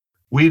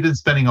We've been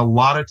spending a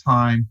lot of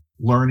time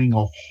learning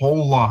a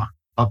whole lot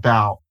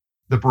about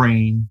the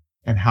brain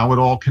and how it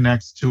all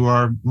connects to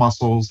our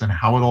muscles and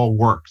how it all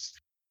works.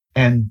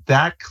 And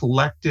that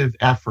collective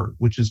effort,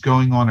 which is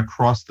going on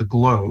across the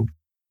globe,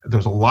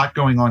 there's a lot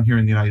going on here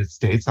in the United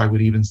States. I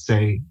would even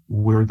say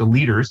we're the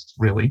leaders,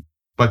 really,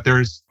 but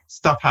there's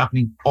stuff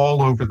happening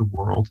all over the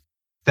world.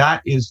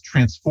 That is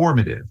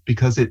transformative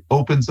because it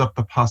opens up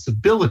the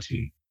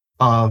possibility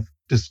of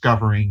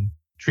discovering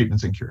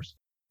treatments and cures.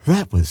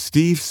 That was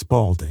Steve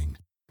Spalding,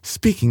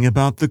 speaking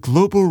about the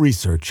global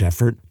research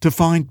effort to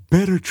find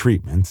better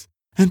treatments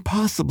and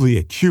possibly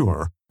a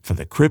cure for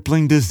the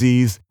crippling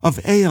disease of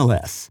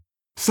ALS,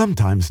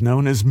 sometimes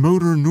known as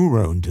motor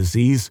neurone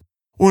disease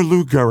or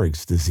Lou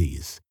Gehrig's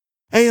disease.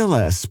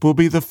 ALS will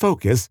be the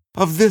focus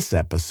of this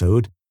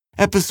episode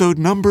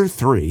number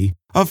 3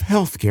 of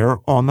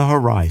Healthcare on the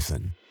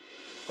Horizon.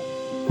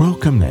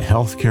 Welcome to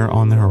Healthcare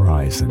on the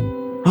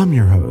Horizon. I'm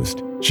your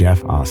host,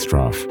 Jeff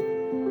Ostroff.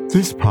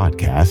 This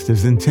podcast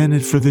is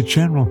intended for the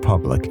general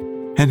public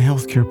and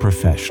healthcare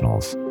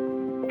professionals.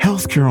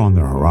 Healthcare on the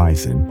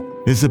Horizon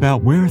is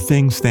about where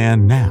things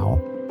stand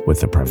now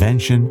with the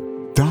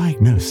prevention,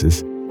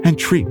 diagnosis, and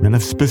treatment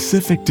of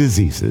specific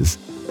diseases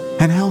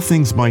and how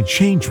things might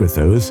change with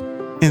those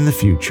in the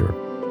future.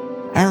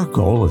 Our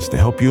goal is to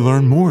help you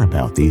learn more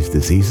about these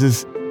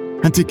diseases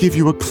and to give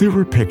you a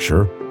clearer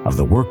picture of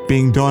the work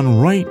being done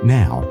right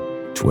now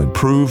to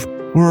improve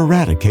or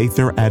eradicate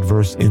their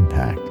adverse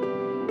impact.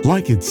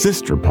 Like its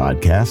sister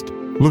podcast,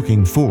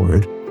 Looking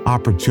Forward,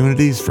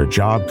 Opportunities for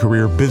Job,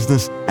 Career,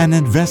 Business, and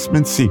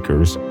Investment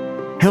Seekers,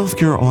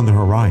 Healthcare on the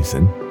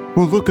Horizon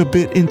will look a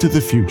bit into the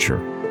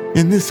future,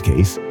 in this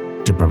case,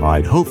 to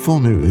provide hopeful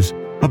news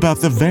about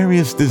the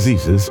various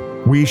diseases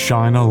we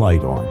shine a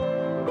light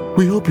on.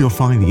 We hope you'll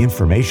find the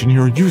information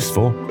here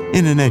useful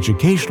in an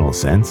educational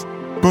sense,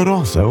 but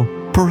also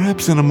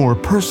perhaps in a more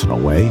personal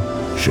way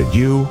should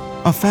you,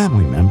 a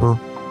family member,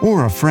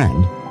 or a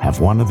friend have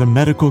one of the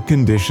medical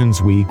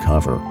conditions we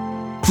cover.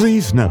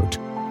 Please note,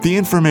 the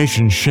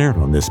information shared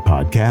on this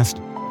podcast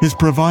is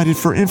provided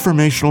for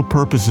informational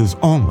purposes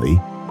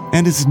only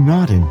and is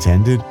not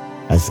intended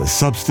as a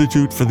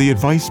substitute for the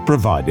advice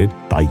provided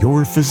by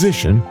your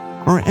physician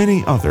or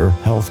any other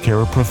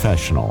healthcare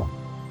professional.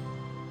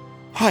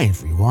 Hi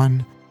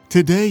everyone.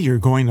 Today you're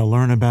going to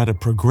learn about a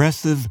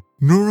progressive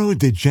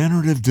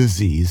neurodegenerative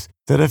disease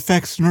that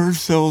affects nerve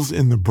cells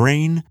in the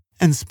brain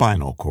and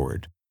spinal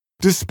cord.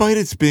 Despite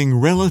its being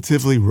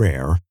relatively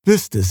rare,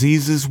 this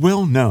disease is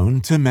well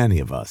known to many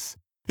of us.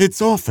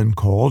 It's often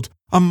called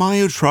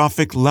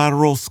amyotrophic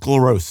lateral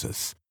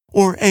sclerosis,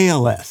 or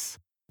ALS,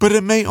 but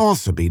it may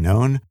also be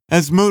known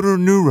as motor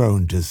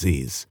neurone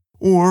disease,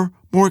 or,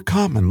 more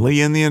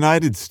commonly in the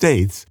United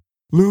States,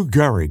 Lou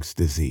Gehrig's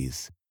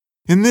disease.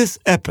 In this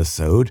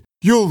episode,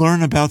 you'll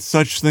learn about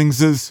such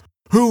things as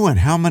who and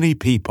how many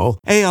people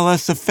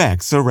ALS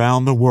affects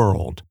around the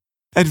world,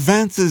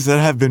 advances that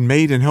have been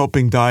made in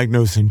helping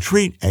diagnose and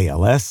treat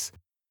ALS,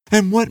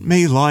 and what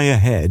may lie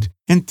ahead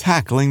in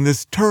tackling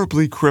this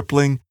terribly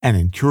crippling and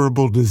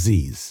incurable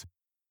disease.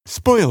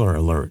 Spoiler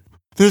alert,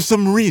 there's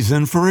some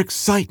reason for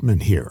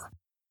excitement here.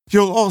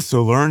 You'll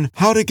also learn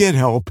how to get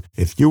help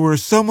if you or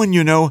someone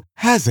you know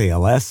has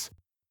ALS,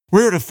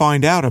 where to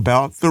find out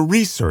about the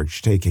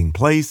research taking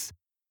place,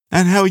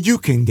 and how you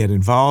can get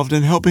involved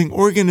in helping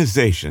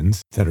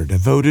organizations that are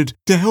devoted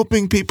to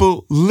helping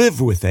people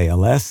live with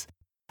ALS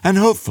and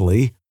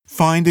hopefully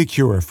find a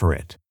cure for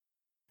it.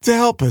 To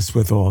help us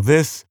with all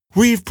this,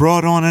 we've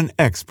brought on an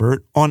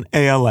expert on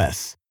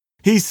ALS.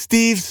 He's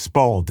Steve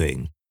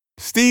Spalding.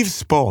 Steve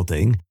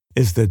Spalding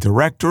is the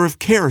Director of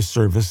Care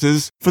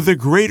Services for the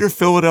Greater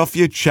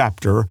Philadelphia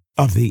chapter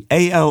of the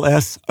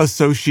ALS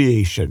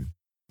Association.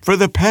 For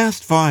the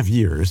past 5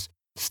 years,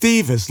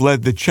 Steve has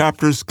led the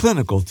chapter's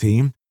clinical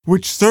team,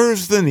 which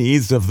serves the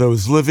needs of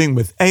those living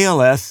with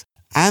ALS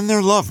and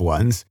their loved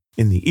ones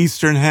in the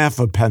eastern half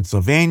of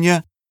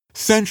Pennsylvania,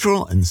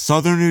 central and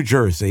southern New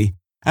Jersey,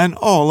 and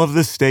all of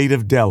the state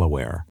of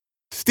Delaware.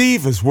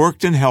 Steve has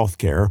worked in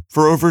healthcare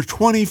for over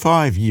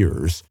 25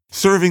 years,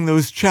 serving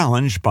those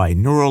challenged by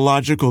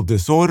neurological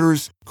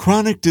disorders,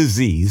 chronic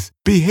disease,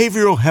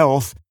 behavioral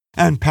health,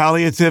 and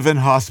palliative and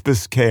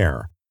hospice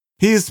care.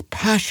 He is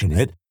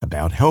passionate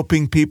about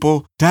helping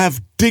people to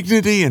have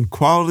dignity and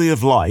quality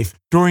of life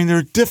during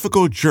their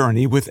difficult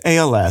journey with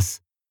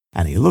ALS,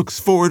 and he looks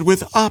forward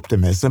with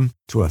optimism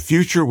to a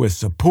future with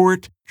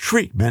support,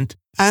 treatment,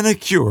 and a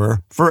cure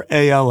for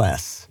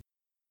ALS.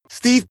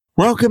 Steve,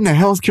 welcome to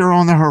Healthcare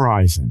on the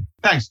Horizon.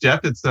 Thanks,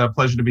 Jeff. It's a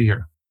pleasure to be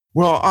here.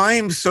 Well,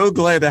 I'm so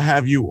glad to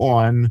have you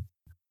on.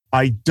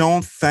 I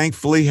don't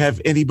thankfully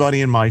have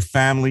anybody in my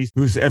family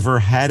who's ever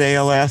had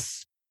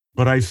ALS,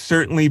 but I've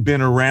certainly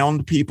been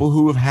around people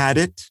who have had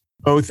it,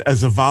 both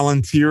as a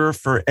volunteer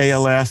for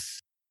ALS,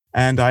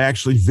 and I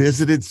actually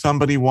visited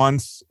somebody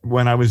once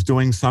when I was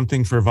doing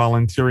something for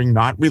volunteering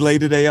not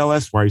related to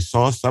ALS, where I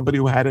saw somebody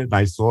who had it and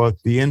I saw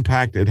the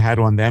impact it had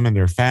on them and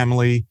their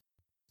family.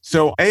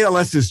 So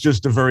ALS is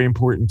just a very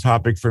important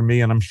topic for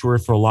me, and I'm sure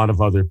for a lot of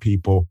other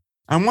people.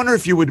 I wonder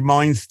if you would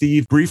mind,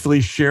 Steve,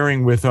 briefly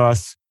sharing with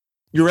us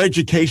your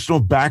educational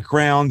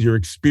background, your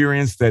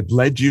experience that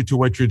led you to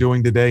what you're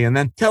doing today, and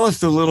then tell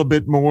us a little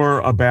bit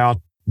more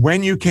about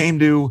when you came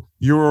to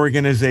your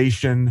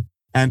organization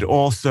and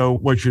also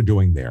what you're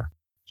doing there.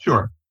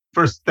 Sure.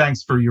 First,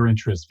 thanks for your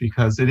interest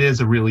because it is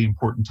a really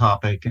important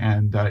topic.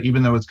 And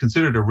even though it's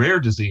considered a rare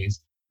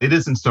disease, it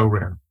isn't so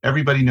rare.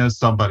 Everybody knows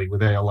somebody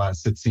with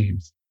ALS, it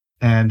seems.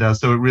 And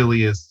so it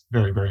really is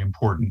very, very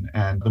important.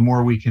 And the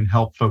more we can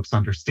help folks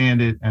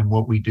understand it and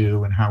what we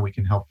do and how we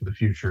can help for the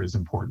future is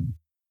important.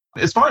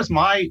 As far as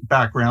my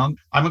background,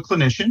 I'm a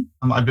clinician.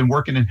 I've been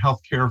working in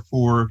healthcare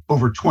for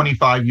over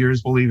 25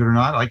 years, believe it or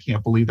not. I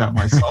can't believe that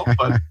myself,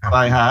 but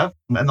I have.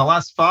 In the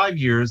last 5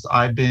 years,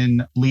 I've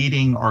been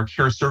leading our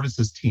care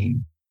services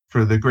team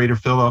for the Greater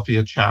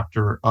Philadelphia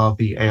chapter of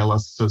the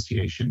ALS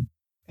Association.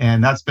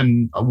 And that's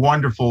been a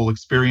wonderful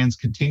experience,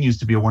 continues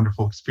to be a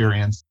wonderful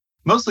experience,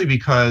 mostly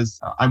because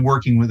I'm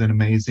working with an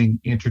amazing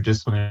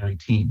interdisciplinary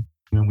team.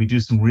 And we do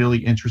some really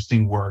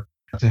interesting work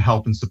to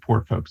help and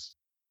support folks.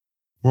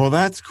 Well,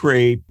 that's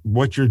great.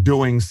 What you're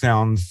doing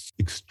sounds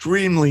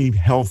extremely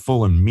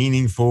helpful and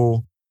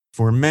meaningful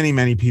for many,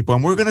 many people.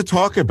 And we're going to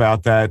talk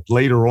about that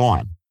later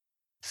on.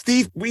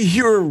 Steve, we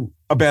hear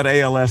about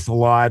ALS a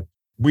lot.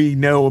 We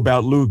know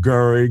about Lou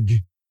Gehrig,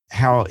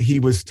 how he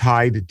was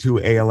tied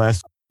to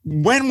ALS.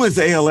 When was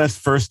ALS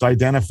first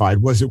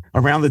identified? Was it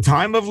around the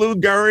time of Lou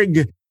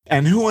Gehrig?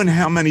 And who and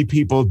how many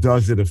people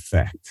does it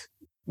affect?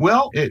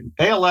 Well,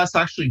 ALS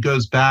actually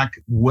goes back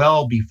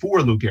well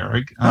before Lou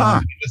Gehrig.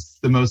 He was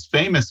the most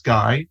famous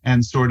guy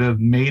and sort of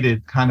made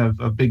it kind of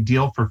a big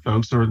deal for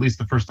folks, or at least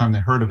the first time they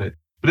heard of it.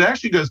 But it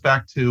actually goes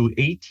back to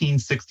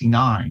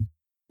 1869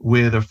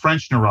 with a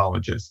French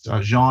neurologist,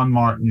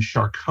 Jean-Martin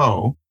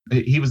Charcot.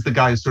 He was the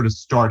guy who sort of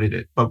started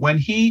it. But when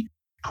he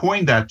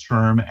coined that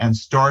term and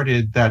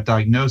started that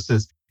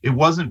diagnosis, it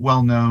wasn't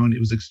well known. It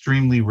was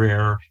extremely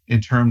rare in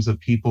terms of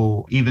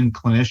people, even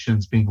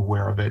clinicians, being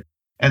aware of it.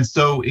 And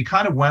so it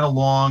kind of went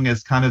along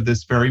as kind of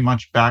this very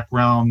much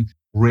background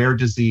rare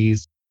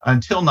disease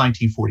until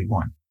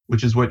 1941,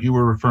 which is what you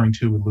were referring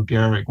to with Lou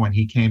Gehrig when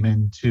he came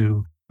in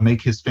to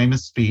make his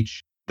famous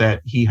speech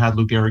that he had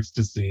Lou Gehrig's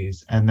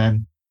disease. And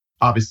then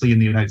obviously in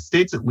the United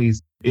States, at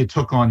least, it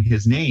took on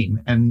his name.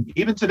 And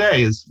even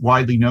today is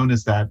widely known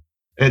as that.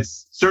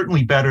 It's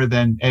certainly better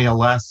than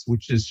ALS,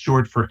 which is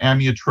short for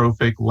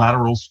amyotrophic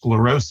lateral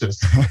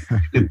sclerosis.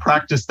 You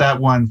practice that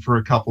one for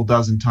a couple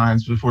dozen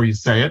times before you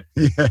say it.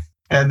 Yeah.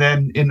 And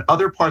then in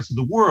other parts of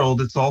the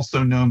world, it's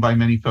also known by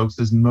many folks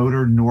as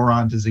motor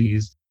neuron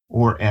disease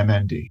or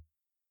MND.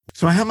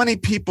 So how many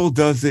people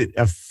does it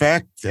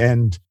affect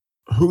and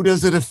who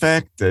does it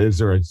affect? Is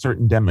there a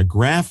certain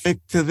demographic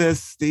to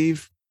this,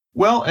 Steve?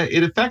 Well,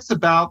 it affects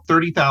about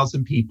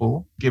 30,000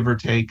 people, give or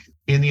take,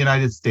 in the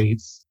United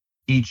States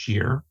each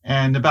year,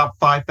 and about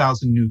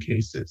 5,000 new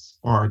cases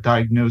are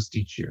diagnosed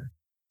each year.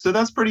 So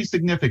that's pretty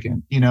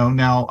significant.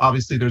 Now,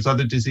 obviously, there's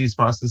other disease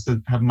processes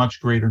that have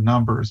much greater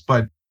numbers,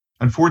 but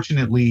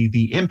unfortunately,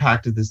 the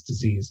impact of this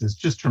disease is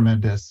just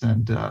tremendous.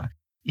 And,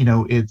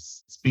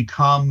 it's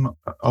become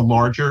a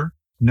larger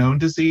known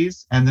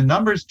disease, and the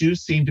numbers do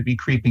seem to be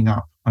creeping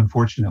up,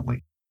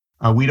 unfortunately.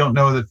 We don't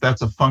know if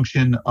that's a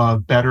function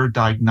of better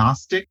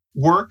diagnostic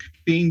work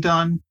being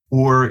done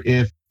or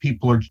if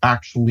people are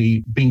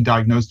actually being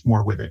diagnosed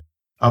more with it.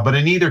 But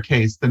in either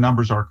case, the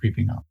numbers are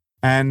creeping up.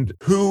 And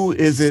who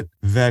is it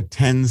that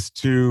tends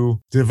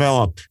to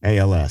develop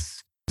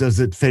ALS? Does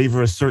it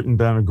favor a certain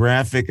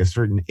demographic, a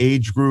certain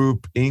age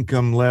group,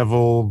 income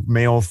level,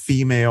 male,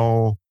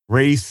 female,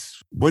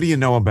 race? What do you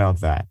know about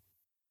that?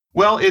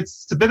 Well,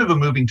 it's a bit of a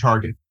moving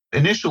target.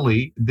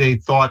 Initially, they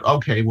thought,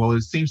 okay, well,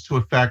 it seems to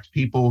affect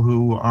people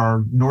who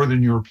are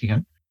Northern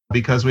European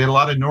because we had a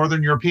lot of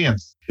Northern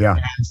Europeans. Yeah.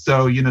 And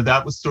so,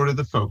 that was sort of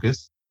the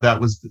focus. That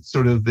was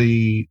sort of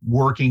the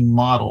working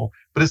model.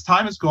 But as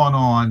time has gone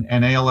on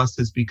and ALS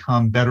has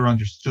become better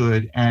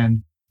understood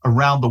and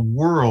around the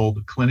world,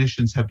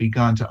 clinicians have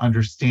begun to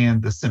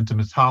understand the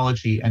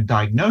symptomatology and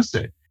diagnose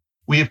it,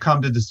 we have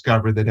come to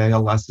discover that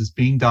ALS is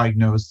being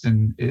diagnosed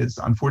and is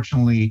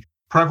unfortunately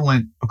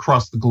prevalent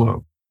across the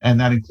globe. And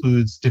that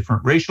includes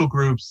different racial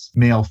groups,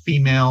 male,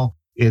 female.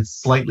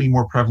 It's slightly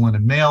more prevalent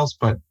in males,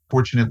 but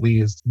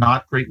fortunately is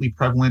not greatly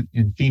prevalent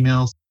in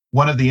females.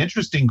 One of the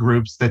interesting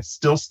groups that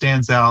still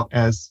stands out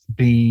as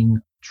being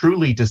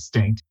truly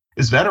distinct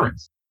is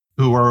veterans,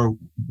 who are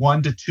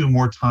 1 to 2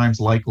 more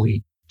times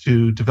likely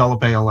to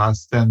develop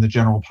ALS than the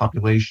general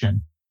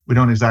population. We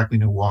don't exactly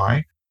know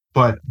why,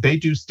 but they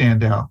do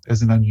stand out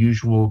as an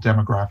unusual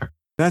demographic.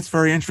 That's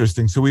very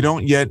interesting. So we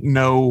don't yet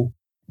know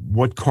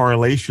what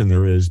correlation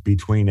there is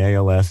between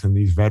ALS and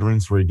these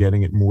veterans who are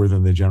getting it more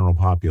than the general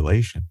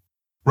population.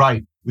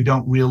 Right. We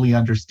don't really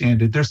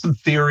understand it. There's some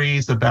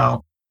theories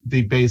about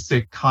the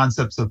basic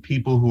concepts of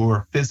people who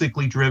are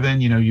physically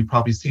driven. You've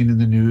probably seen in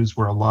the news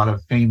where a lot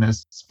of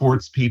famous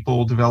sports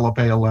people develop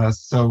ALS.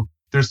 So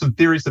there's some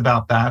theories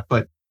about that,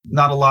 but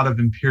not a lot of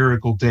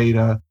empirical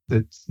data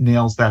that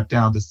nails that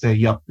down to say,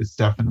 yep, it's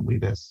definitely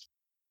this.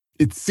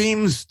 It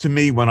seems to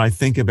me when I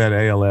think about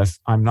ALS,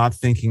 I'm not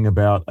thinking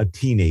about a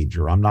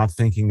teenager. I'm not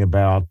thinking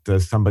about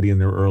somebody in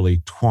their early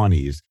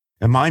 20s.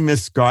 Am I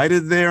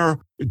misguided there?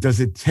 Does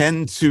it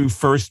tend to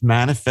first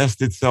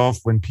manifest itself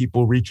when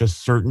people reach a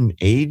certain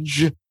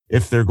age,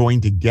 if they're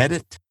going to get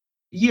it?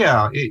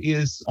 Yeah, it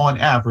is on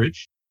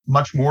average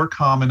much more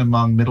common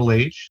among middle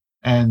age.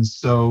 And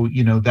so,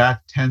 that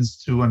tends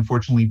to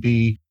unfortunately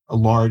be a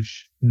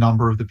large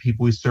number of the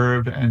people we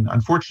serve. And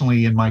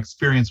unfortunately, in my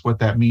experience, what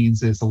that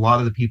means is a lot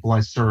of the people I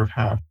serve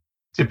have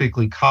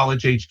typically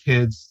college age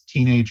kids,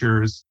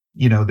 teenagers,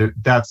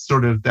 that's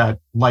sort of that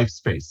life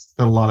space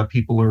that a lot of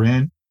people are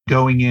in,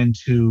 going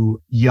into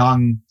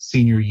young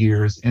senior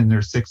years in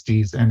their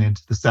 60s and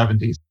into the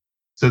 70s.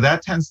 So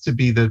that tends to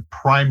be the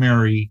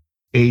primary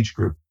age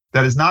group.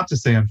 That is not to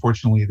say,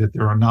 unfortunately, that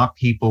there are not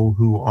people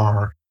who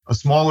are a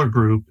smaller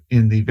group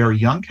in the very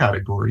young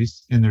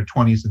categories in their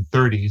 20s and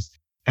 30s,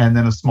 and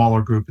then a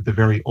smaller group at the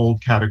very old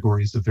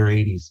categories of their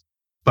 80s.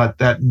 But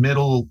that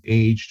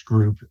middle-aged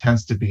group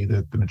tends to be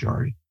the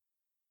majority.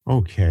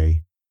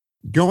 Okay.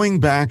 Going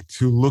back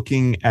to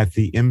looking at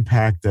the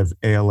impact of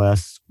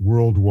ALS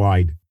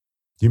worldwide,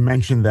 you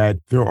mentioned that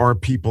there are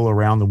people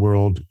around the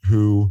world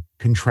who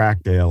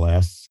contract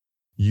ALS.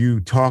 You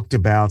talked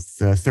about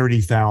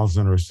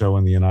 30,000 or so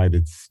in the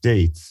United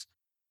States.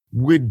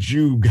 Would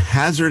you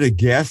hazard a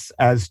guess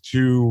as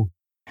to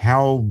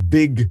how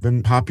big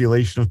the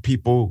population of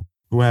people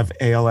who have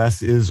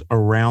ALS is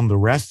around the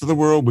rest of the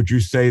world? Would you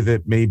say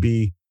that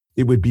maybe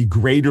it would be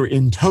greater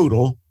in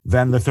total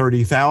than the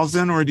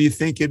 30,000, or do you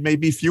think it may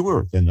be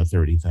fewer than the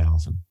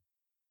 30,000?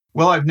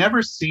 Well, I've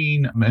never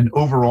seen an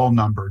overall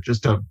number,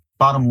 just a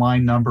bottom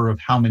line number of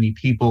how many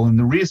people. And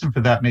the reason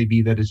for that may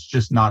be that it's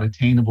just not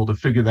attainable to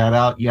figure that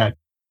out yet,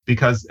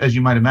 because as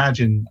you might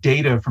imagine,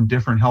 data from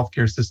different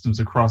healthcare systems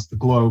across the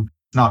globe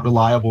is not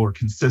reliable or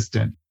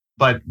consistent.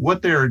 But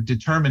what they're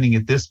determining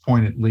at this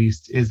point, at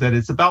least, is that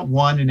it's about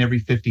 1 in every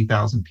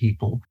 50,000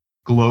 people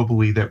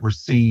globally that we're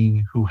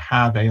seeing who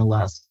have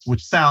ALS,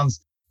 which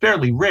sounds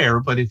fairly rare.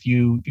 But if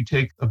you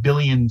take a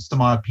billion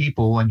some odd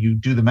people and you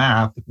do the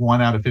math,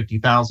 1 out of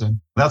 50,000,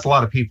 that's a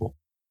lot of people.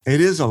 It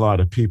is a lot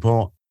of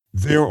people.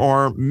 There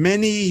are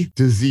many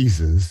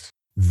diseases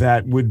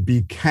that would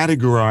be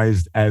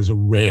categorized as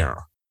rare.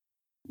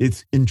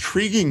 It's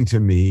intriguing to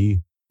me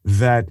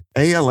that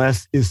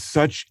ALS is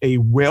such a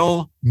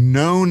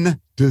well-known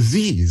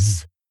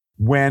disease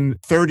when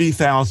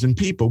 30,000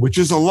 people, which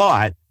is a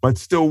lot, but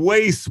still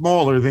way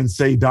smaller than,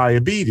 say,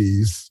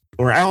 diabetes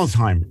or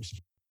Alzheimer's.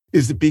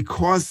 Is it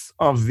because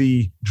of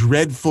the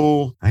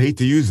dreadful, I hate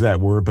to use that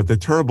word, but the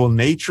terrible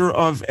nature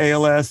of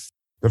ALS,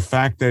 the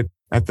fact that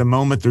at the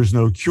moment there's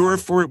no cure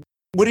for it?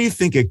 What do you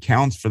think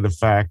accounts for the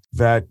fact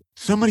that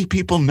so many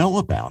people know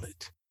about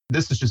it?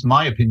 This is just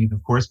my opinion,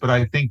 of course, but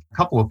I think a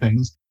couple of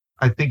things.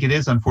 I think it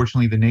is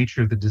unfortunately the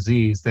nature of the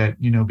disease that,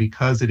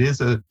 because it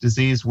is a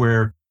disease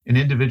where an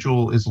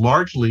individual is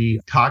largely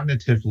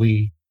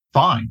cognitively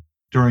fine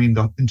during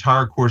the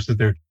entire course of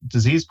their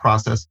disease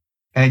process,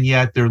 and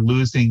yet they're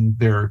losing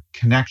their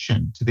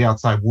connection to the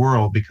outside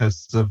world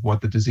because of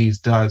what the disease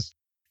does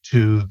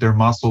to their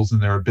muscles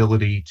and their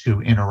ability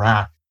to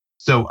interact.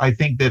 So I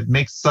think that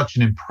makes such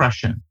an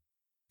impression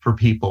for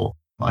people,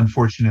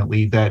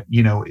 unfortunately, that,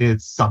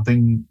 it's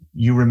something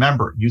you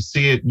remember. You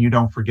see it and you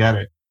don't forget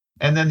it.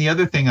 And then the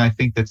other thing I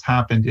think that's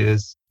happened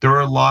is there are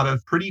a lot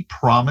of pretty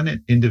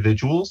prominent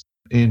individuals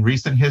in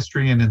recent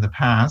history and in the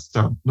past,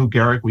 Lou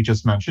Gehrig, we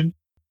just mentioned,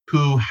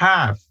 who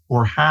have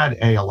or had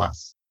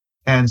ALS.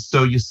 And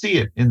so you see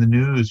it in the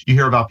news. You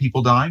hear about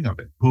people dying of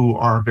it who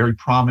are very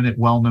prominent,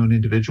 well-known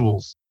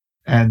individuals.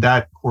 And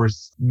that, of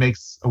course,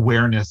 makes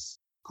awareness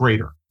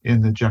greater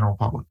in the general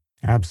public.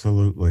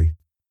 Absolutely.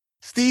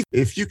 Steve,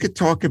 if you could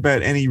talk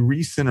about any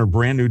recent or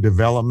brand new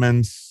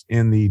developments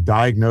in the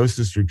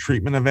diagnosis or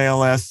treatment of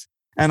ALS,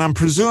 and I'm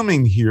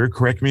presuming here,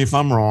 correct me if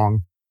I'm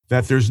wrong,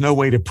 that there's no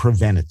way to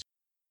prevent it.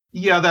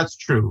 Yeah, that's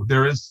true.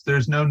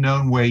 There's no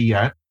known way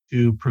yet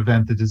to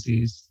prevent the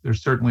disease.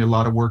 There's certainly a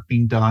lot of work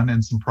being done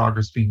and some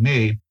progress being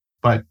made.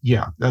 But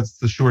yeah, that's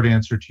the short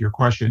answer to your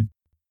question.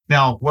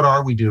 Now, what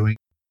are we doing?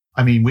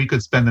 I mean, we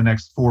could spend the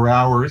next 4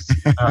 hours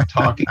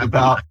talking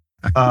about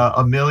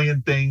a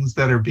million things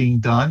that are being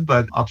done,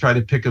 but I'll try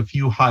to pick a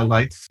few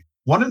highlights.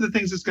 One of the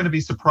things that's going to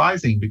be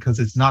surprising because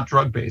it's not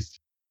drug-based,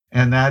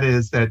 and that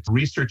is that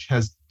research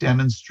has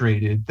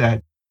demonstrated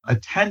that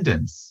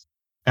attendance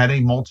at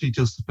a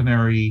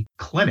multidisciplinary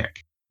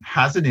clinic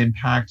has an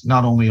impact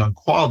not only on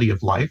quality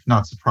of life,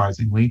 not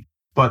surprisingly,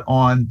 but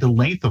on the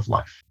length of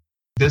life.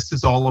 This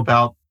is all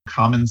about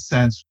common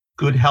sense.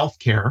 Good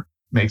healthcare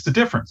makes a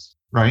difference,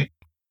 right?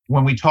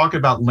 When we talk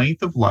about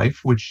length of life,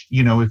 which,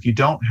 if you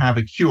don't have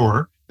a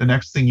cure, the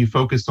next thing you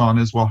focus on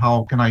is, well,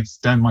 how can I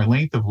extend my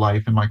length of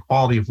life and my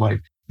quality of life?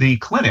 The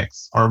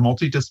clinics, our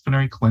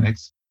multidisciplinary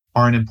clinics,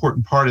 are an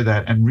important part of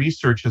that. And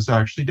research has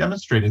actually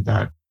demonstrated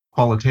that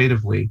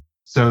qualitatively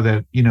so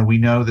that, we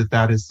know that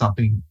that is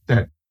something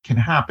that can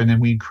happen.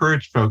 And we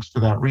encourage folks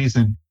for that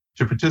reason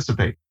to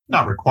participate,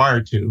 not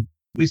required to.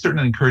 We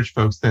certainly encourage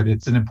folks that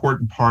it's an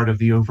important part of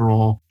the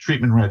overall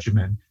treatment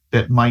regimen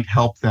that might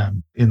help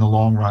them in the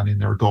long run in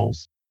their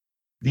goals.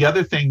 The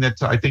other thing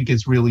that I think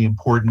is really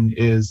important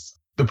is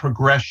the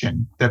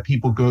progression that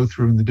people go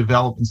through in the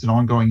developments and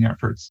ongoing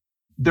efforts.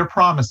 They're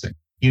promising.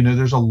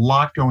 There's a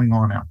lot going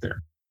on out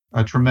there,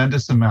 a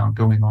tremendous amount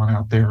going on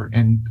out there.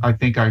 And I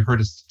think I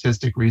heard a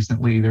statistic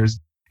recently. There's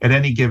at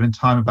any given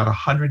time about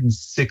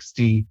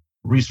 160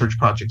 research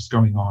projects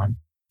going on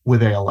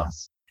with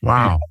ALS.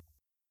 Wow.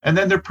 And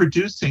then they're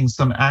producing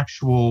some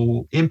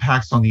actual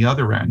impacts on the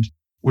other end,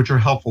 which are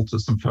helpful to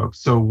some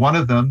folks. So one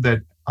of them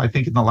that I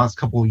think in the last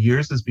couple of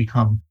years has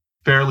become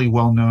fairly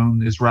well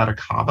known is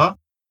Radicava.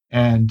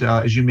 And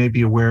as you may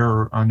be aware,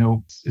 or I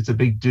know it's a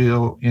big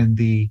deal in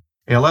the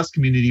ALS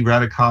community,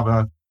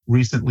 Radicava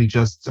recently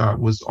just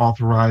was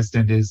authorized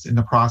and is in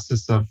the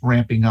process of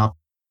ramping up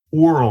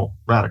oral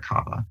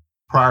Radicava.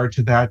 Prior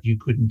to that, you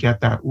couldn't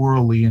get that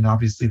orally, and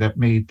obviously that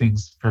made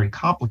things very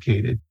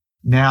complicated.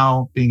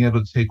 Now, being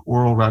able to take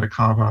oral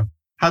Radicava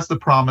has the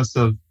promise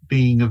of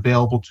being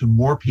available to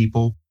more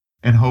people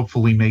and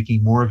hopefully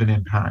making more of an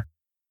impact.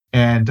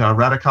 And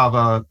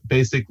Radicava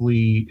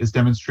basically is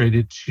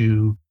demonstrated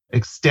to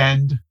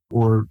extend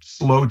or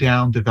slow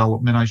down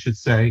development, I should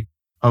say,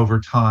 over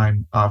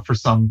time for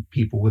some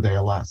people with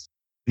ALS.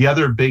 The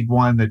other big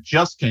one that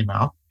just came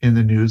out in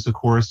the news, of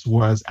course,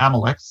 was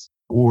Amylyx,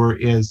 or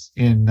is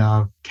in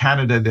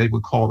Canada, they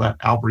would call that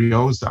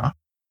Albrioza.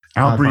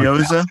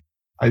 Albrioza?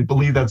 I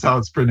believe that's how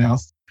it's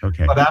pronounced.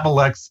 Okay. But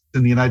Amylyx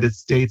in the United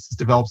States has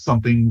developed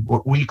something,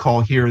 what we call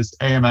here is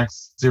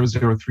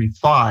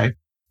AMX0035.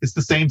 It's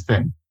the same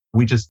thing.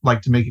 We just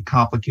like to make it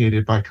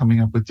complicated by coming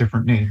up with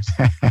different names.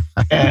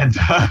 and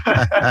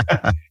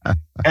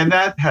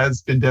that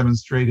has been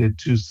demonstrated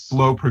to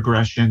slow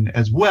progression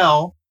as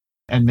well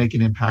and make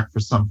an impact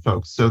for some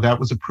folks. So that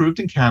was approved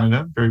in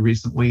Canada very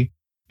recently.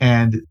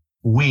 And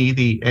we,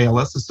 the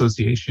ALS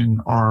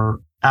Association, are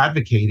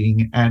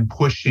advocating and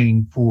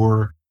pushing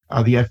for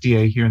the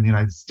FDA here in the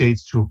United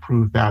States to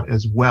approve that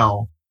as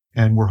well.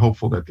 And we're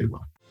hopeful that they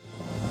will.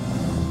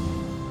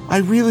 I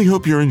really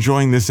hope you're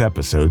enjoying this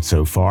episode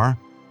so far.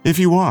 If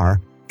you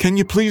are, can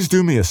you please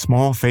do me a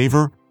small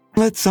favor?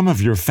 Let some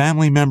of your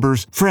family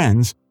members,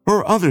 friends,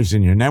 or others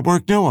in your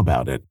network know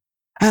about it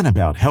and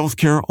about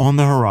healthcare on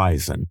the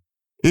horizon.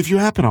 If you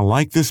happen to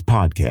like this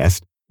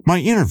podcast, my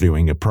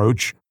interviewing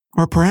approach,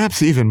 or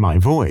perhaps even my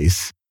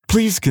voice,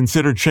 please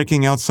consider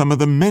checking out some of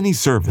the many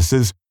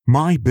services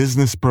my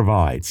business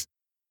provides.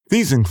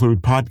 These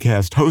include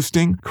podcast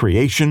hosting,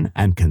 creation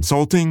and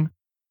consulting,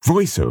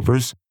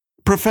 voiceovers,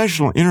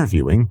 professional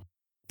interviewing,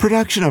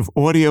 production of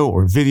audio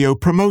or video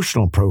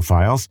promotional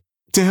profiles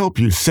to help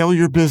you sell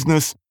your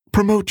business,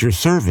 promote your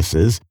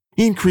services,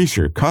 increase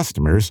your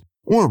customers,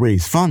 or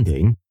raise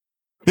funding,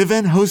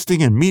 event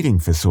hosting and meeting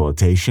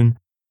facilitation,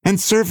 and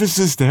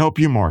services to help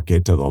you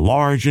market to the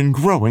large and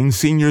growing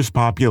seniors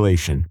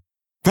population.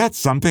 That's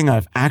something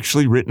I've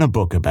actually written a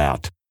book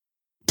about.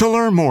 To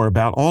learn more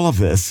about all of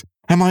this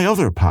and my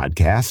other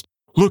podcast,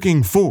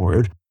 Looking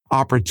Forward,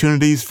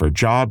 Opportunities for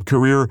Job,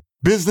 Career,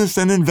 Business,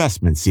 and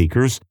Investment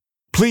Seekers,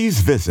 please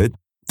visit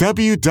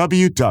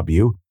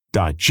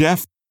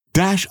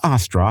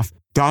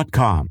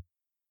www.jeff-ostroff.com.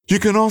 You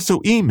can also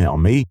email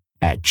me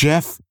at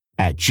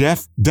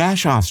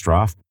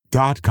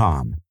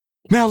jeff@ostroff.com.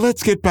 Now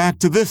let's get back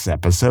to this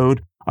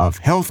episode of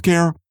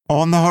Healthcare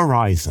on the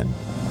Horizon.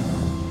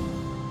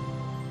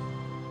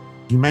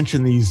 You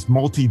mentioned these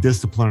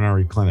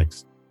multidisciplinary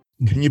clinics.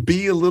 Can you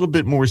be a little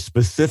bit more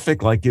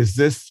specific? Like, is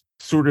this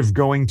sort of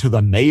going to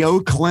the Mayo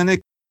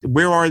Clinic?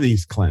 Where are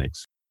these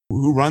clinics?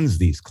 Who runs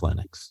these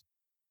clinics?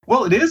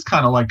 Well, it is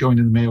kind of like going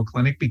to the Mayo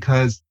Clinic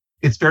because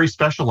it's very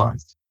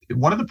specialized.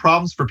 One of the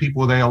problems for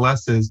people with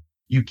ALS is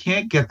you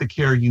can't get the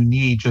care you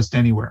need just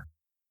anywhere.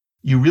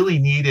 You really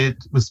need it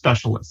with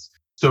specialists.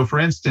 So for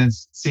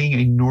instance, seeing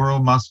a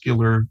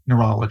neuromuscular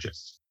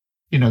neurologist.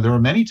 There are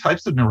many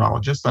types of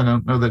neurologists. I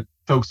don't know that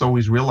folks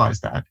always realize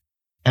that.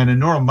 And a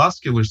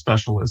neuromuscular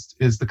specialist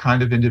is the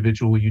kind of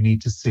individual you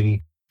need to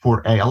see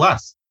for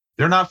ALS.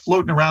 They're not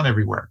floating around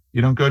everywhere.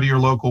 You don't go to your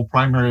local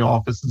primary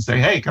office and say,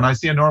 hey, can I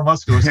see a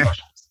neuromuscular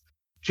specialist?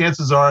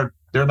 Chances are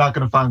they're not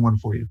going to find one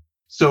for you.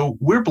 So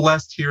we're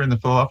blessed here in the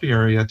Philadelphia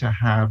area to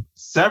have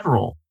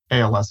several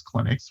ALS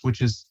clinics,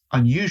 which is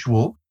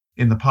unusual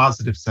in the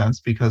positive sense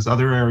because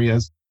other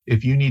areas,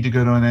 if you need to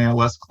go to an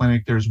ALS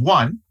clinic, there's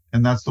one,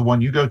 and that's the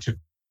one you go to.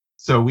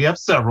 So we have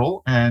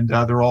several, and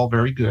they're all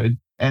very good.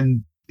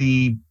 And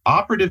the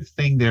operative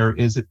thing there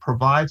is it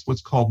provides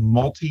what's called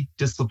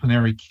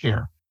multidisciplinary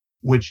care,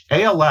 which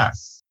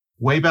ALS,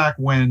 way back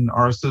when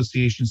our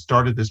association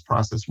started this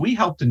process, we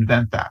helped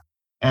invent that.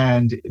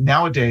 And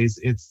nowadays,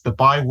 it's the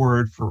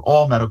byword for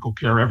all medical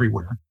care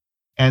everywhere.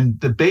 And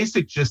the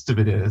basic gist of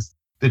it is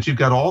that you've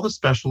got all the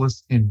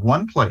specialists in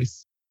one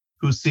place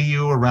who see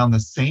you around the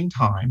same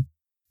time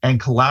and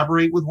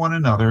collaborate with one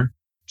another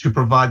to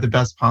provide the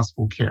best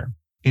possible care.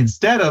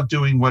 Instead of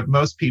doing what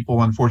most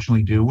people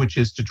unfortunately do, which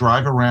is to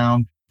drive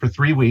around for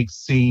 3 weeks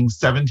seeing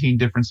 17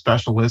 different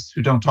specialists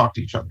who don't talk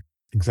to each other.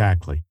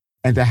 Exactly.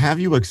 And to have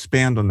you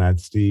expand on that,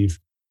 Steve,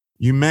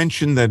 You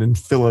mentioned that in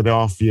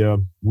Philadelphia,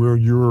 where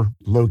you're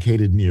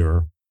located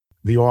near,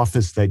 the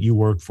office that you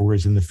work for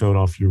is in the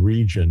Philadelphia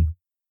region.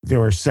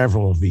 There are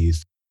several of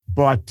these.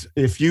 But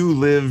if you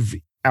live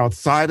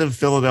outside of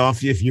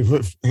Philadelphia, if you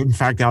live, in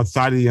fact,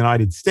 outside of the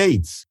United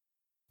States,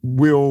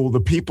 will the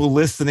people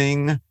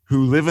listening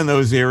who live in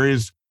those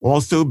areas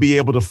also be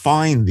able to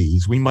find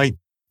these? We might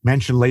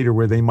mention later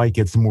where they might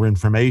get some more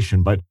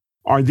information, but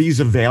are these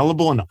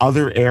available in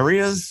other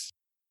areas?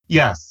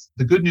 Yes.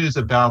 The good news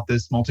about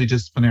this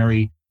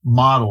multidisciplinary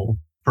model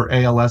for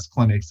ALS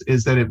clinics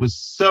is that it was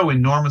so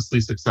enormously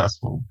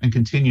successful and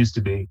continues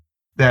to be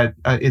that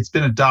it's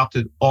been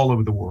adopted all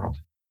over the world.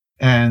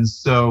 And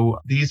so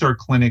these are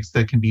clinics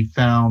that can be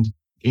found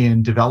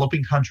in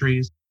developing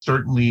countries,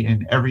 certainly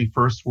in every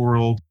first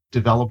world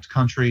developed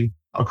country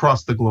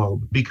across the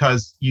globe,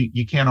 because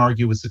you can't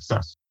argue with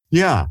success.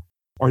 Yeah.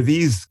 Are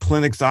these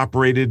clinics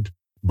operated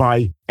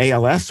by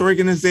ALS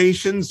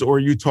organizations, or are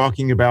you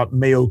talking about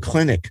Mayo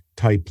Clinic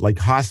type, like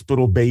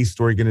hospital-based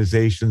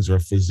organizations or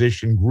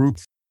physician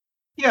groups?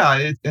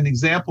 Yeah, an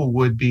example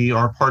would be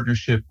our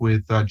partnership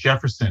with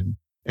Jefferson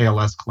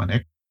ALS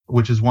Clinic,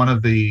 which is one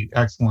of the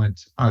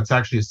excellent, it's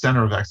actually a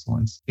center of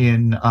excellence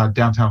in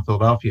downtown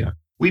Philadelphia.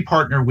 We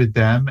partner with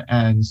them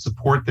and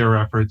support their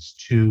efforts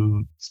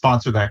to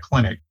sponsor that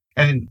clinic.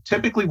 And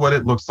typically what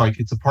it looks like,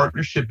 it's a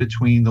partnership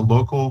between the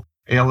local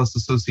ALS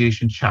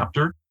Association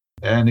chapter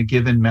and a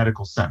given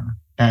medical center.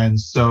 And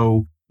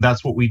so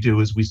that's what we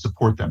do, is we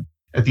support them.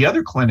 At the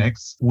other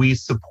clinics, we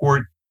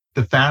support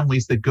the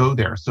families that go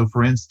there. So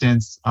for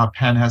instance,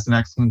 Penn has an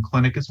excellent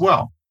clinic as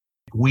well.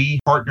 We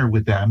partner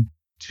with them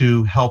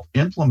to help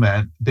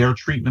implement their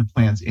treatment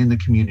plans in the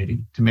community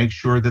to make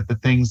sure that the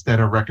things that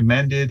are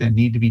recommended and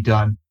need to be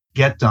done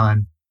get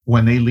done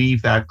when they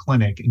leave that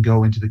clinic and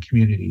go into the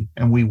community.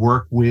 And we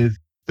work with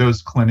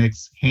those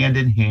clinics hand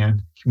in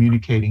hand,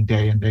 communicating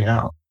day in, day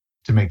out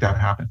to make that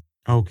happen.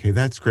 Okay,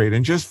 that's great.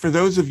 And just for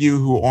those of you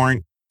who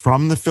aren't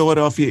from the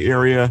Philadelphia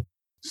area,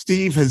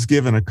 Steve has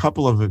given a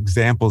couple of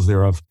examples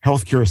there of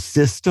healthcare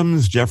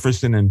systems,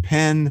 Jefferson and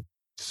Penn.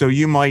 So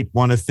you might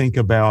want to think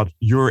about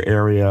your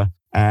area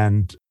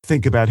and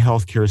think about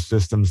healthcare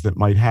systems that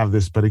might have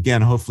this. But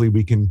again, hopefully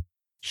we can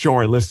show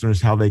our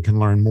listeners how they can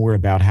learn more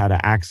about how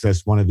to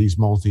access one of these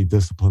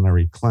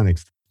multidisciplinary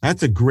clinics.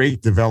 That's a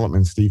great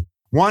development, Steve.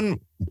 One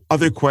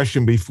other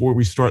question before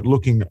we start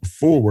looking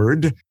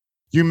forward.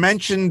 You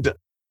mentioned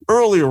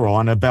earlier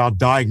on about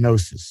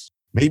diagnosis.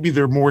 Maybe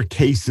there are more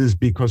cases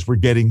because we're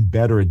getting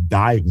better at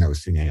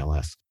diagnosing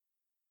ALS.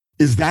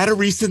 Is that a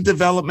recent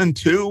development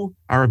too?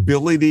 Our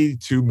ability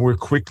to more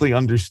quickly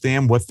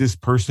understand what this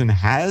person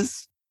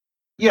has?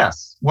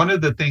 Yes. One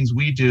of the things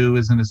we do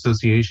as an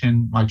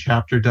association, my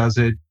chapter does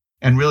it,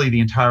 and really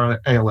the entire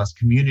ALS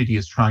community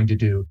is trying to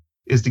do,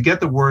 is to get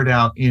the word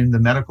out in the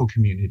medical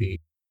community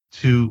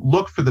to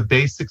look for the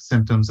basic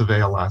symptoms of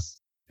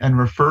ALS and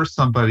refer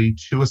somebody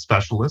to a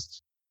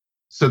specialist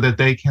so that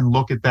they can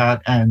look at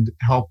that and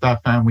help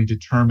that family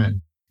determine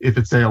if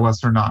it's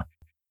ALS or not.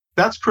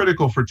 That's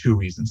critical for two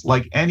reasons.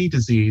 Like any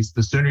disease,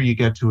 the sooner you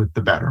get to it,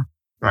 the better,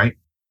 right?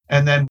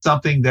 And then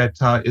something that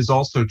is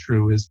also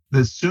true is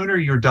the sooner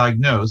you're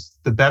diagnosed,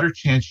 the better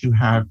chance you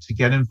have to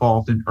get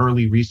involved in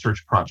early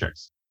research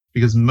projects,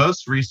 because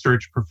most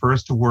research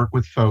prefers to work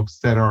with folks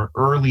that are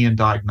early in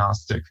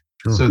diagnostic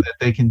so that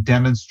they can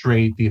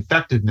demonstrate the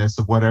effectiveness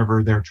of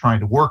whatever they're trying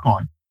to work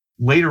on.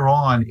 Later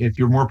on, if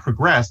you're more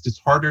progressed, it's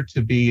harder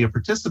to be a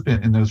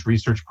participant in those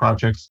research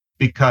projects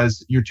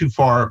because you're too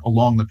far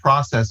along the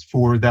process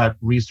for that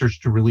research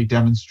to really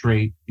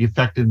demonstrate the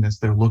effectiveness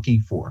they're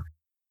looking for.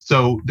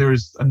 So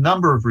there's a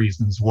number of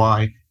reasons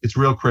why it's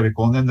real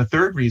critical. And then the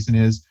third reason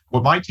is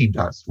what my team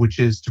does, which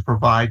is to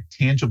provide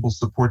tangible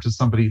support to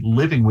somebody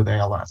living with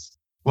ALS.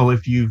 Well,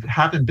 if you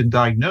haven't been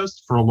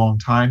diagnosed for a long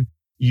time,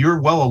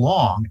 you're well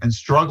along and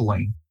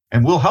struggling,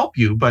 and we'll help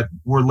you, but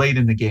we're late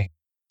in the game.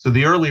 So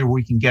the earlier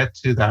we can get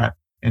to that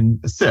and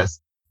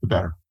assist, the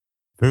better.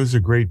 Those are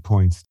great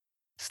points.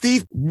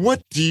 Steve,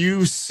 what do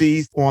you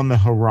see on the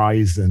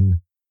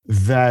horizon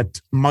that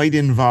might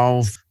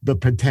involve the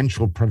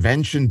potential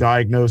prevention,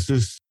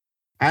 diagnosis,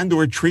 and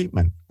or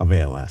treatment of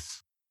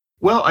ALS?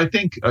 Well, I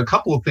think a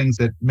couple of things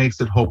that makes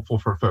it hopeful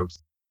for folks.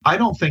 I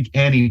don't think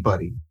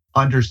anybody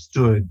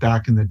understood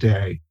back in the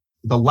day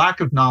the lack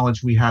of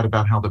knowledge we had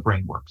about how the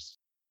brain works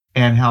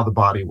and how the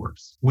body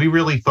works. We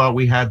really thought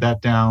we had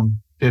that down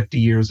 50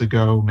 years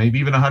ago, maybe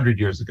even 100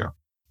 years ago.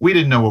 We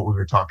didn't know what we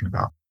were talking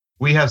about.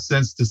 We have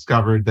since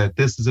discovered that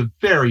this is a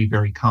very,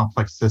 very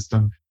complex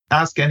system.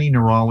 Ask any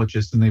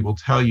neurologist and they will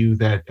tell you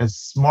that as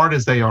smart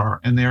as they are,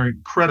 and they're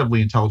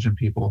incredibly intelligent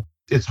people,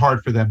 it's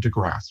hard for them to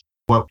grasp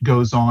what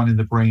goes on in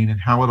the brain and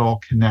how it all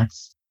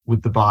connects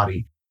with the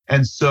body.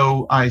 And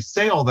so I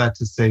say all that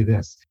to say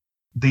this: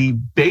 the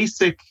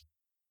basic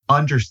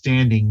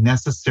understanding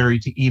necessary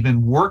to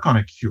even work on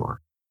a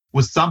cure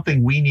was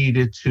something we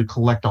needed to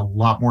collect a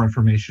lot more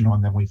information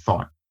on than we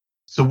thought.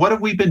 So what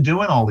have we been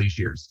doing all these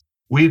years?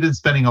 We've been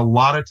spending a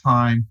lot of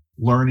time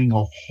learning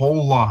a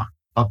whole lot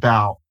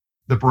about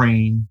the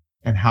brain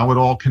and how it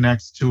all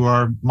connects to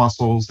our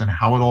muscles and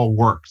how it all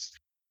works.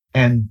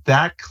 And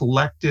that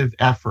collective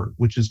effort,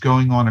 which is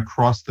going on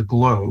across the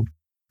globe,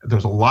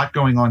 there's a lot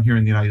going on here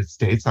in the United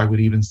States. I would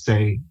even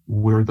say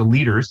we're the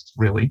leaders,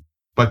 really,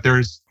 but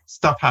there's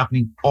stuff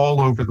happening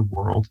all over the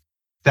world.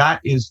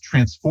 That is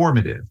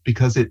transformative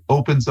because it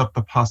opens up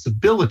the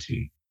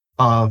possibility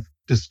of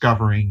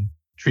discovering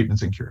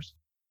treatments and cures.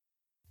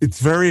 It's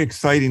very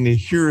exciting to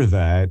hear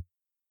that.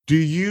 Do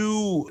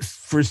you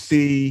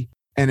foresee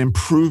an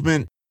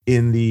improvement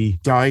in the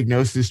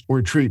diagnosis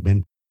or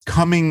treatment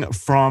coming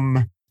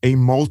from a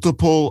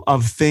multiple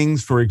of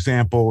things? For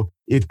example,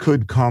 it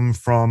could come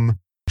from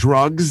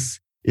drugs.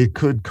 It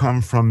could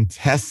come from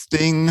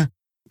testing.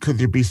 Could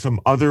there be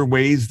some other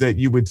ways that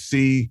you would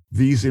see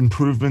these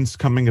improvements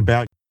coming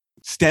about?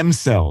 Stem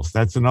cells,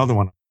 that's another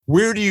one.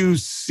 Where do you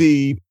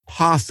see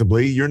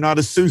possibly, you're not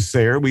a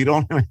soothsayer, we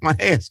don't want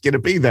to ask you to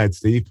be that,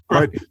 Steve,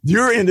 but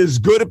you're in as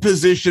good a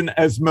position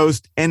as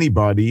most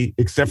anybody,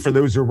 except for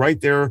those who are right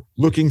there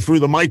looking through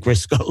the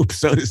microscope,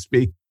 so to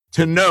speak,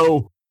 to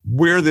know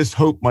where this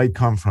hope might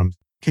come from.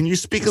 Can you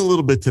speak a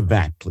little bit to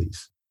that,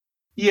 please?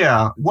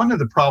 Yeah, one of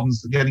the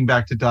problems, getting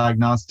back to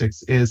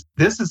diagnostics, is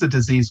this is a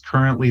disease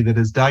currently that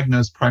is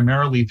diagnosed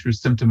primarily through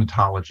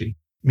symptomatology,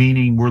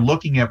 meaning we're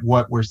looking at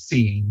what we're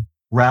seeing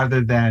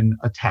rather than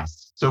a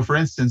test. So for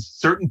instance,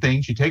 certain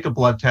things, you take a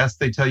blood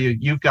test, they tell you,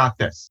 you've got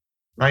this,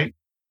 right?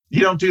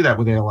 You don't do that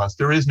with ALS.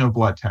 There is no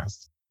blood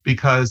test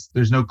because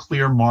there's no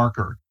clear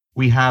marker.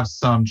 We have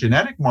some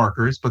genetic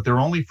markers, but they're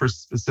only for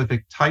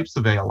specific types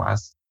of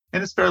ALS,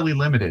 and it's fairly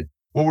limited.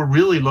 What we're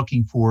really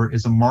looking for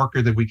is a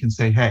marker that we can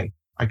say, hey,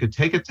 I could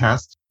take a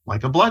test,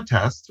 like a blood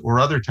test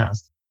or other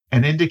test,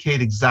 and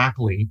indicate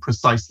exactly,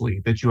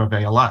 precisely that you have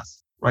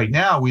ALS. Right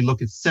now, we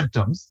look at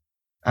symptoms.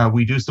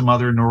 We do some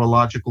other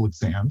neurological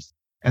exams,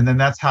 and then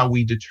that's how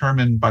we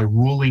determine by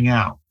ruling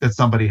out that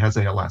somebody has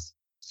ALS.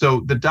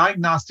 So the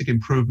diagnostic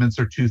improvements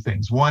are two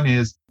things. One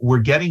is we're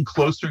getting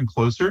closer and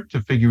closer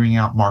to figuring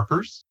out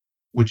markers,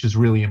 which is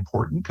really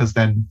important because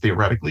then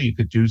theoretically you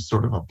could do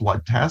sort of a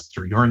blood test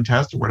or urine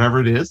test or whatever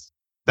it is.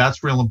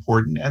 That's real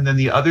important. And then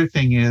the other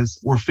thing is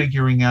we're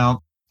figuring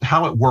out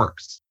how it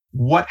works.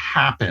 What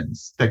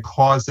happens that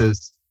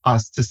causes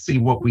us to see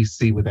what we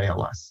see with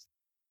ALS?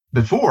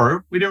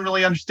 Before, we didn't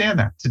really understand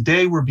that.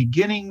 Today, we're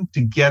beginning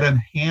to get a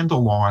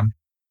handle on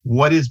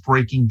what is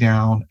breaking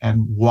down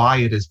and why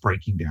it is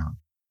breaking down.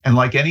 And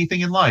like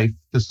anything in life,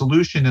 the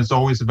solution is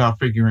always about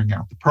figuring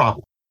out the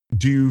problem.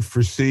 Do you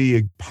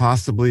foresee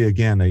possibly,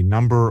 again, a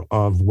number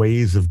of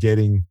ways of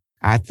getting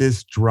at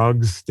this?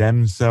 Drugs,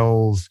 stem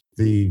cells,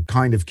 the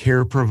kind of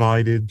care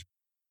provided?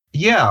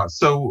 Yeah.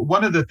 So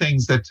one of the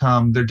things that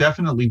they're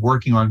definitely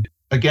working on,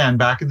 again,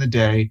 back in the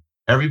day,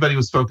 everybody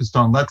was focused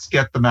on, let's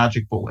get the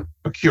magic bullet,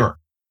 a cure.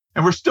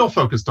 And we're still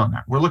focused on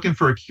that. We're looking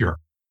for a cure,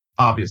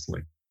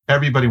 obviously.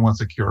 Everybody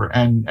wants a cure,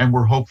 and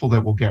we're hopeful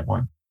that we'll get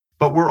one.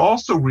 But we're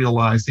also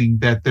realizing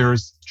that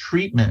there's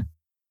treatment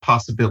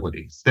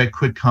possibilities that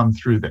could come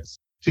through this.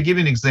 To give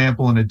you an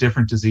example in a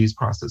different disease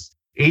process,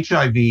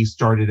 HIV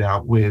started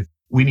out with,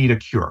 we need a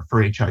cure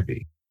for HIV.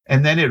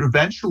 And then it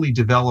eventually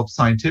developed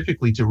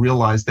scientifically to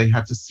realize they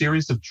had a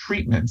series of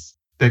treatments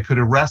that could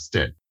arrest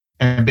it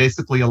and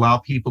basically allow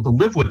people to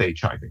live with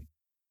HIV.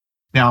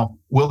 Now,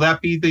 will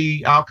that be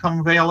the outcome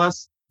of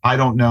ALS? I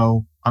don't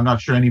know. I'm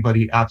not sure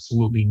anybody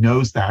absolutely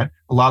knows that.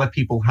 A lot of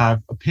people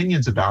have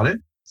opinions about it,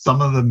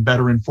 some of them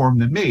better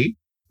informed than me,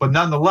 but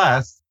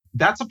nonetheless,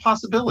 that's a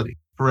possibility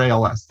for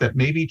ALS, that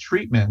maybe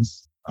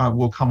treatments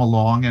will come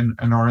along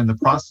and are in the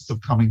process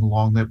of coming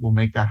along that will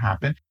make that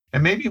happen.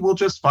 And maybe we'll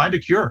just find a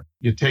cure.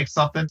 You take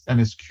something and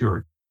it's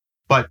cured.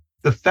 But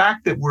the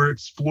fact that we're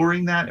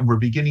exploring that and we're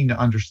beginning to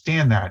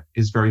understand that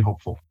is very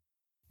hopeful.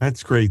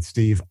 That's great,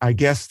 Steve. I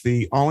guess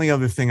the only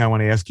other thing I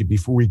want to ask you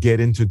before we get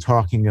into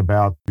talking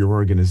about your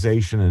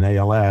organization and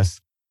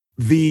ALS,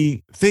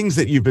 the things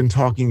that you've been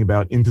talking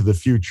about into the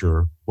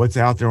future, what's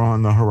out there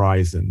on the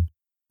horizon,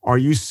 are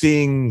you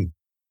seeing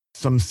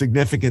some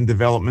significant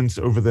developments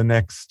over the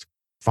next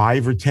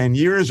 5 or 10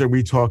 years? Or are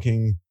we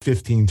talking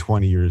 15,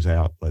 20 years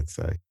out, let's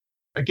say?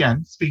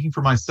 Again, speaking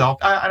for myself,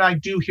 and I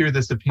do hear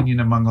this opinion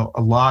among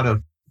a lot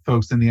of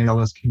folks in the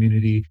ALS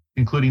community,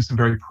 including some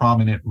very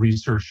prominent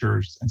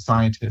researchers and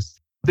scientists.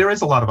 There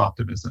is a lot of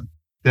optimism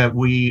that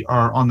we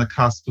are on the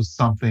cusp of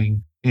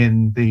something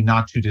in the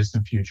not too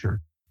distant future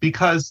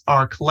because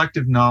our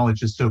collective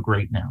knowledge is so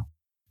great now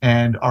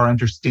and our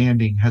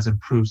understanding has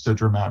improved so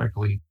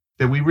dramatically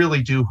that we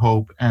really do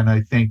hope, and I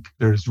think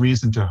there's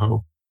reason to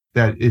hope,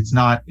 that it's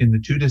not in the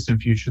too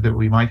distant future that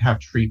we might have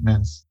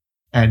treatments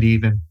and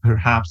even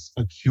perhaps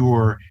a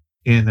cure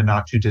in the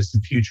not too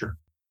distant future.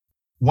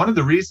 One of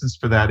the reasons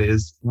for that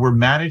is we're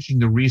managing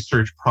the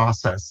research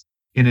process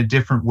in a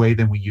different way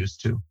than we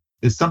used to.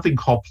 There's something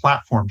called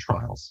platform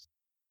trials.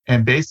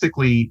 And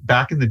basically,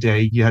 back in the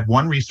day, you had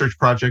one research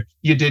project,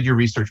 you did your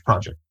research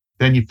project.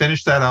 Then you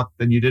finished that up,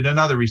 then you did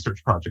another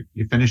research project.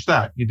 You finished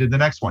that, you did the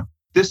next one.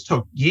 This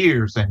took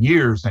years and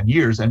years and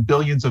years and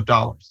billions of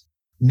dollars.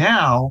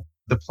 Now,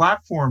 the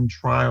platform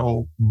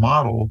trial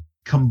model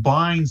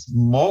combines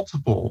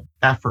multiple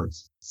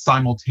efforts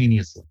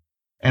simultaneously.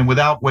 And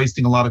without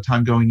wasting a lot of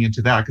time going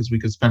into that, because we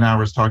could spend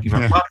hours talking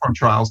about platform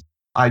trials,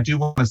 I do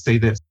want to say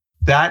this.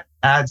 That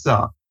adds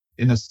up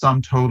in a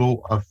sum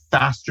total of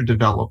faster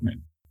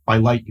development by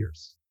light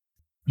years.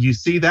 You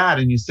see that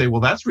and you say,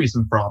 well, that's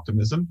reason for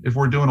optimism. If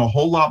we're doing a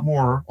whole lot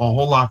more, a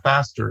whole lot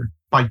faster,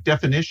 by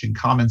definition,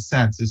 common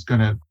sense is going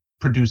to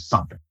produce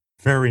something.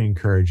 Very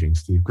encouraging,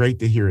 Steve. Great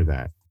to hear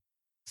that.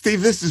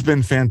 Steve, this has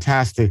been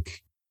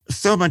fantastic.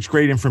 So much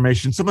great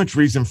information, so much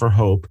reason for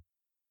hope.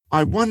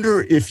 I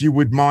wonder if you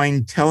would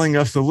mind telling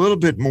us a little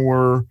bit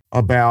more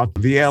about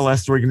the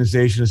ALS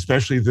organization,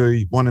 especially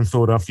the one in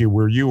Philadelphia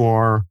where you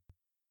are,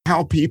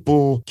 how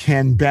people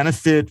can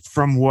benefit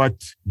from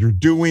what you're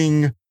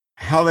doing,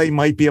 how they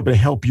might be able to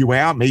help you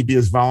out, maybe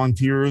as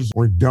volunteers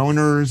or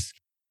donors,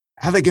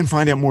 how they can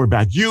find out more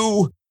about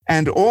you,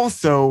 and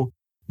also,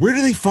 where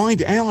do they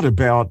find out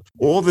about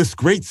all this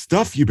great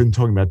stuff you've been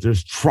talking about?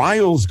 There's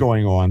trials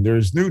going on.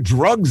 There's new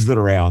drugs that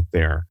are out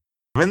there.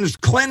 And there's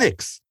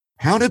clinics.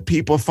 How do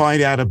people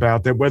find out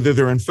about that, whether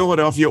they're in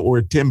Philadelphia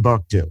or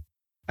Timbuktu?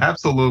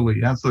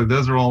 Absolutely. Absolutely.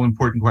 Those are all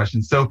important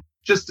questions. So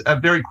just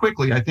very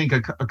quickly, I think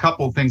a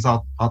couple of things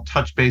I'll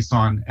touch base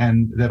on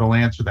and that'll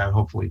answer that,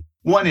 hopefully.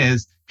 One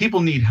is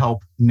people need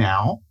help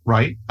now,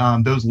 right?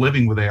 Those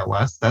living with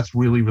ALS, that's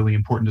really, really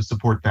important to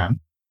support them.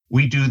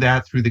 We do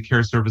that through the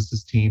care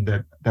services team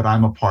that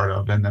I'm a part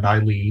of and that I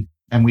lead,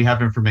 and we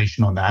have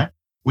information on that.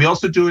 We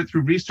also do it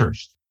through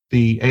research.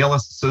 The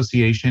ALS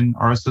Association,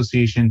 our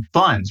association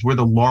funds, we're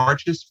the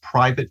largest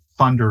private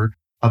funder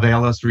of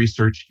ALS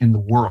research in the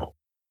world.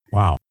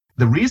 Wow.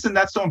 The reason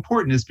that's so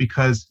important is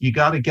because you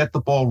got to get the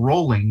ball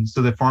rolling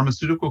so that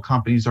pharmaceutical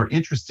companies are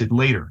interested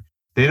later.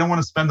 They don't want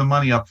to spend the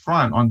money up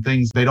front on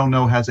things they don't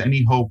know has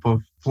any hope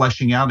of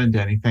fleshing out into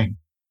anything,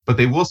 but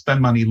they will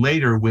spend money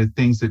later with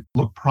things that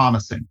look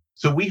promising.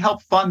 So we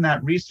help fund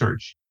that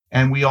research,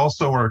 and we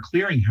also are a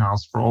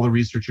clearinghouse for all the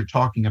research you're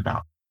talking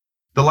about.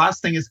 The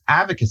last thing is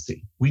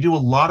advocacy. We do a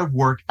lot of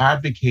work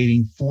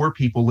advocating for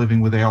people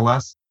living with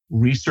ALS,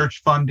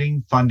 research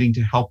funding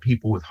to help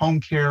people with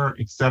home care,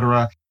 et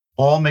cetera.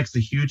 All makes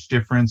a huge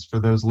difference for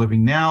those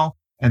living now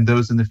and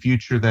those in the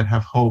future that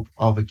have hope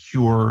of a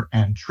cure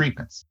and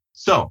treatments.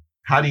 So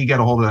how do you get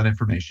a hold of that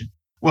information?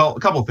 Well, a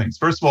couple of things.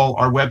 First of all,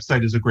 our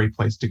website is a great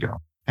place to go,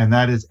 and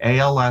that is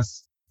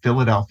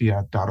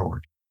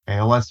alsphiladelphia.org.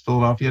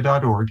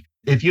 alsphiladelphia.org.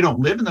 If you don't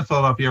live in the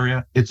Philadelphia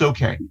area, it's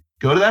okay.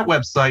 Go to that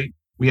website.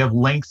 We have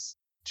links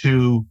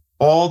to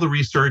all the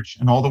research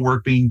and all the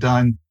work being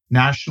done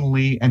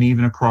nationally and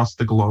even across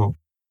the globe.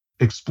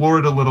 Explore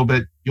it a little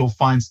bit. You'll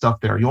find stuff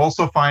there. You'll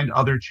also find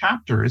other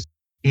chapters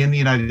in the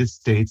United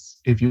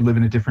States if you live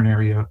in a different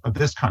area of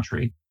this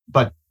country.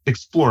 But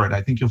explore it.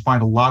 I think you'll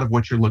find a lot of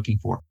what you're looking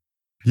for.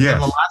 Yes.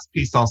 And the last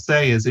piece I'll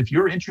say is if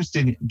you're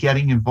interested in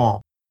getting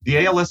involved,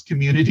 the ALS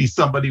community,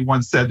 somebody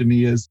once said to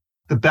me, is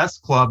the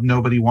best club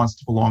nobody wants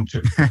to belong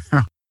to.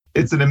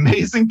 It's an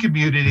amazing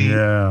community,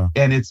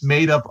 and it's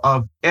made up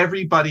of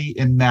everybody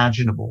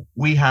imaginable.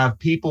 We have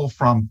people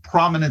from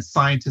prominent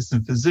scientists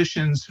and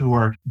physicians who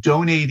are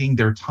donating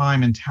their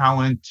time and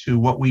talent to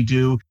what we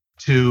do,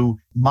 to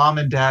mom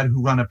and dad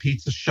who run a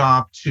pizza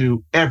shop,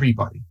 to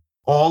everybody.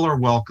 All are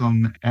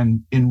welcome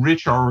and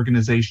enrich our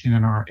organization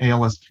and our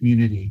ALS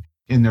community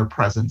in their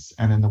presence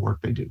and in the work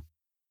they do.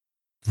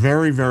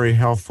 Very, very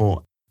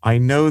helpful. I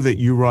know that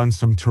you run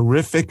some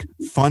terrific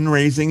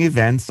fundraising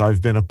events.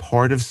 I've been a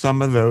part of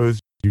some of those.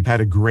 You had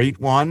a great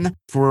one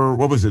for,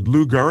 what was it,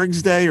 Lou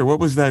Gehrig's Day, or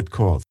what was that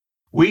called?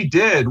 We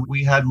did.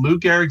 We had Lou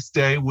Gehrig's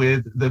Day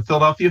with the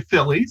Philadelphia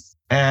Phillies,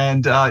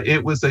 and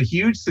it was a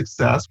huge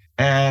success.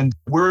 And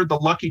we're the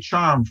lucky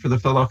charm for the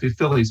Philadelphia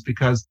Phillies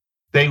because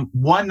they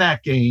won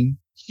that game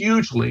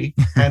hugely,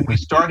 and we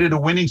started a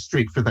winning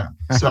streak for them.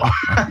 So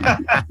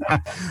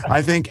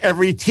I think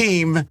every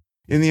team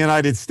in the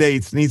United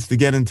States needs to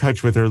get in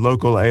touch with their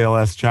local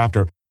ALS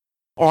chapter.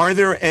 Are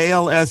there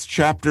ALS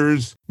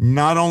chapters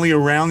not only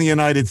around the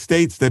United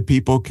States that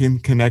people can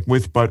connect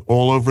with, but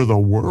all over the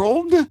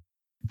world?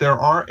 There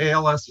are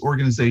ALS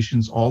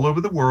organizations all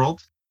over the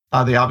world.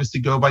 They obviously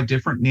go by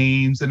different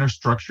names and are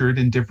structured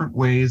in different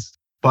ways,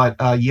 but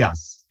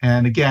yes.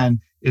 And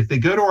again, if they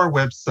go to our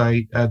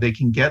website, they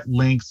can get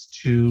links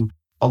to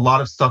a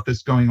lot of stuff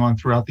that's going on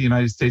throughout the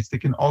United States. They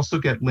can also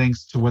get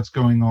links to what's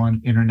going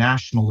on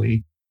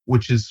internationally,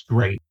 which is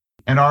great.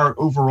 And our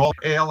overall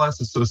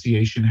ALS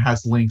Association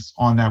has links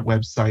on that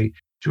website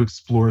to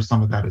explore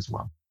some of that as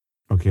well.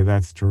 Okay,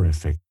 that's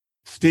terrific.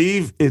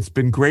 Steve, it's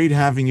been great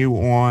having you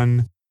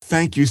on.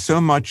 Thank you so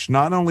much,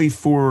 not only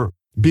for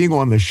being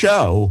on the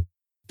show,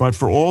 but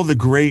for all the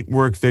great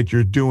work that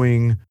you're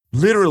doing,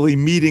 literally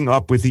meeting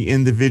up with the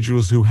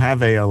individuals who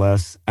have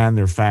ALS and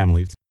their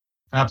families.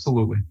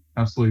 Absolutely.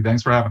 Absolutely.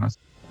 Thanks for having us.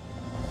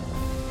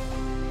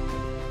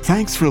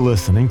 Thanks for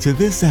listening to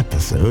this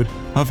episode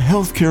of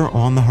Healthcare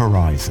on the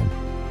Horizon.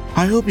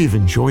 I hope you've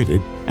enjoyed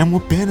it and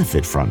will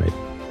benefit from it.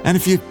 And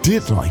if you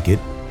did like it,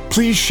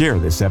 please share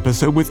this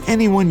episode with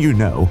anyone you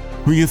know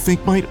who you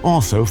think might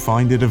also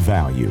find it of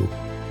value.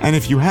 And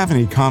if you have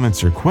any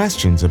comments or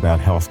questions about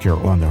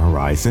Healthcare on the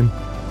Horizon,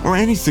 or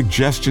any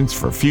suggestions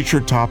for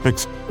future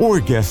topics or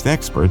guest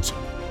experts,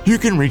 you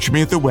can reach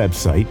me at the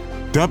website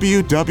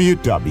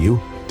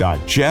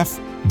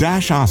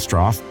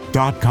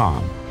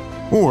www.jeff-ostroff.com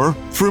or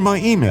through my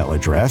email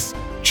address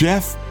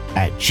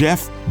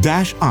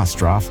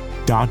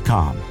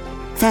jeff@jeff-ostroff.com.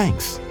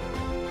 Thanks.